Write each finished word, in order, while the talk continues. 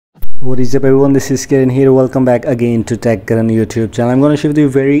What is up everyone, this is Karan here. Welcome back again to Tech Karan YouTube channel. I'm going to share with you a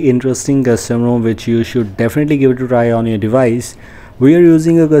very interesting custom ROM which you should definitely give it a try on your device. We are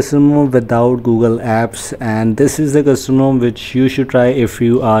using a custom ROM without Google apps, and this is the custom ROM which you should try if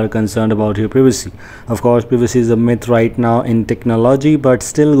you are concerned about your privacy. Of course, privacy is a myth right now in technology, but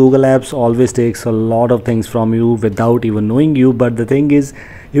still Google apps always takes a lot of things from you without even knowing you. But the thing is,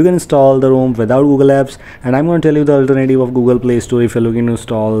 you can install the ROM without Google apps, and I'm going to tell you the alternative of Google Play Store if you're looking to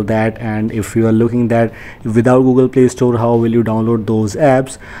install that, and if you are looking that without Google Play Store, how will you download those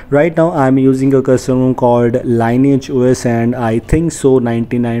apps. Right now I'm using a custom ROM called Lineage OS, and I think so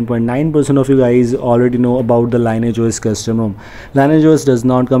 99.9% of you guys already know about the Lineage OS custom ROM. Lineage OS does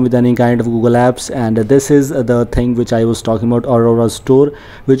not come with any kind of Google apps, and this is the thing which I was talking about, Aurora Store,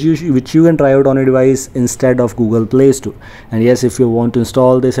 which you can try out on your device instead of Google Play Store. And yes, if you want to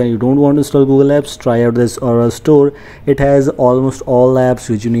install this and you don't want to install Google apps, try out this Aurora Store. It has almost all apps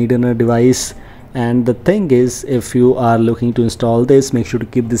which you need in a device. And the thing is, if you are looking to install this, make sure to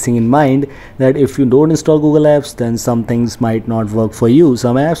keep this thing in mind, that if you don't install Google apps, then some things might not work for you.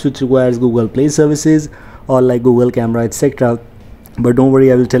 Some apps which requires Google Play services or like Google Camera, etc. But don't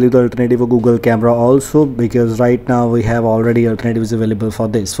worry, I will tell you the alternative of Google Camera also, because right now we have already alternatives available for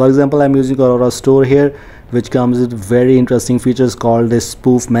this. For example, I'm using Aurora Store here, which comes with very interesting features called this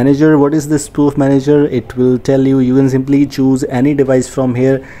spoof manager. What is this spoof manager? It will tell you, you can simply choose any device from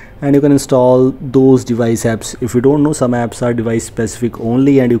here and you can install those device apps. If you don't know, some apps are device specific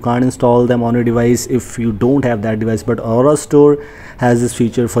only and you can't install them on your device if you don't have that device, but Aurora Store has this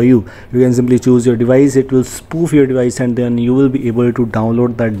feature for you. You can simply choose your device, it will spoof your device, and then you will be able to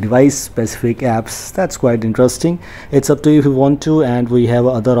download that device specific apps. That's quite interesting. It's up to you if you want to, and we have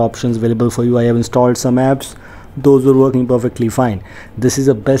other options available for you. I have installed some apps, those were working perfectly fine. This is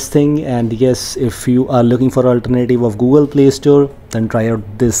the best thing, and yes, if you are looking for alternative of Google Play Store, then try out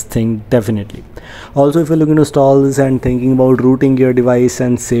this thing definitely. Also, if you're looking to install this and thinking about rooting your device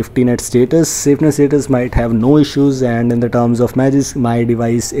and safety net status might have no issues, and in the terms of Magisk, my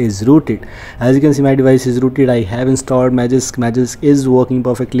device is rooted. As you can see, my device is rooted. I have installed Magisk is working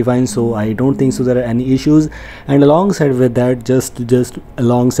perfectly fine, so I don't think so there are any issues. And alongside with that, just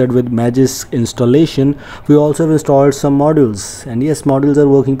alongside with Magisk installation, we also have installed some modules, and yes, modules are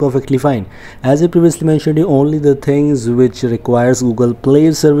working perfectly fine. As I previously mentioned, only the things which requires Google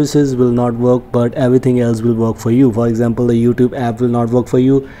Play services will not work, but everything else will work for you. For example, the YouTube app will not work for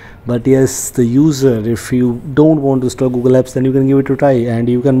you, but yes, the user, if you don't want to install Google apps, then you can give it a try, and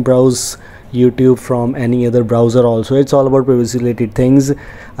you can browse YouTube from any other browser also. It's all about privacy related things.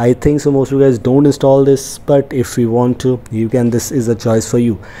 I think so most of you guys don't install this, but if you want to, you can. This is a choice for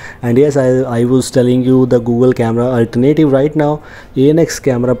you. And yes, I was telling you the Google Camera alternative. Right now ANX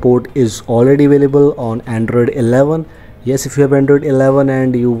camera port is already available on Android 11. Yes, if you have Android 11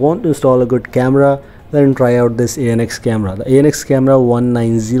 and you want to install a good camera, then try out this ANX camera. The ANX camera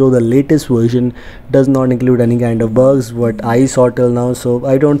 190, the latest version, does not include any kind of bugs what I saw till now, so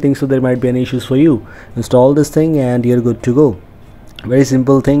I don't think so there might be any issues for you. Install this thing and you're good to go. Very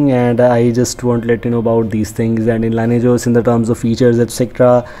simple thing, and I just want to let you know about these things. And in Lineage OS, in the terms of features,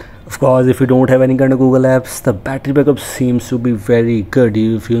 etc., of course, if you don't have any kind of Google apps, the battery backup seems to be very good.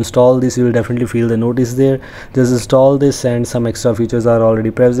 If you install this, you will definitely feel the notice there. Just install this, and some extra features are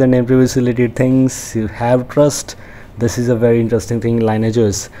already present, and privacy related things you have trust. This is a very interesting thing, Lineage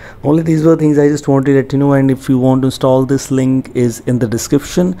OS. Only these were things I just wanted to let you know, and if you want to install, this link is in the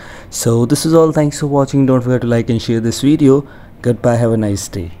description. So this is all. Thanks for watching. Don't forget to like and share this video. Goodbye, have a nice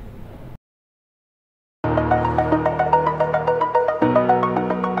day.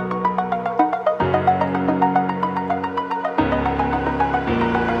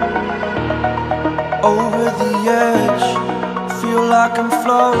 Over the edge, feel like I'm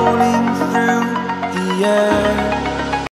floating through the air.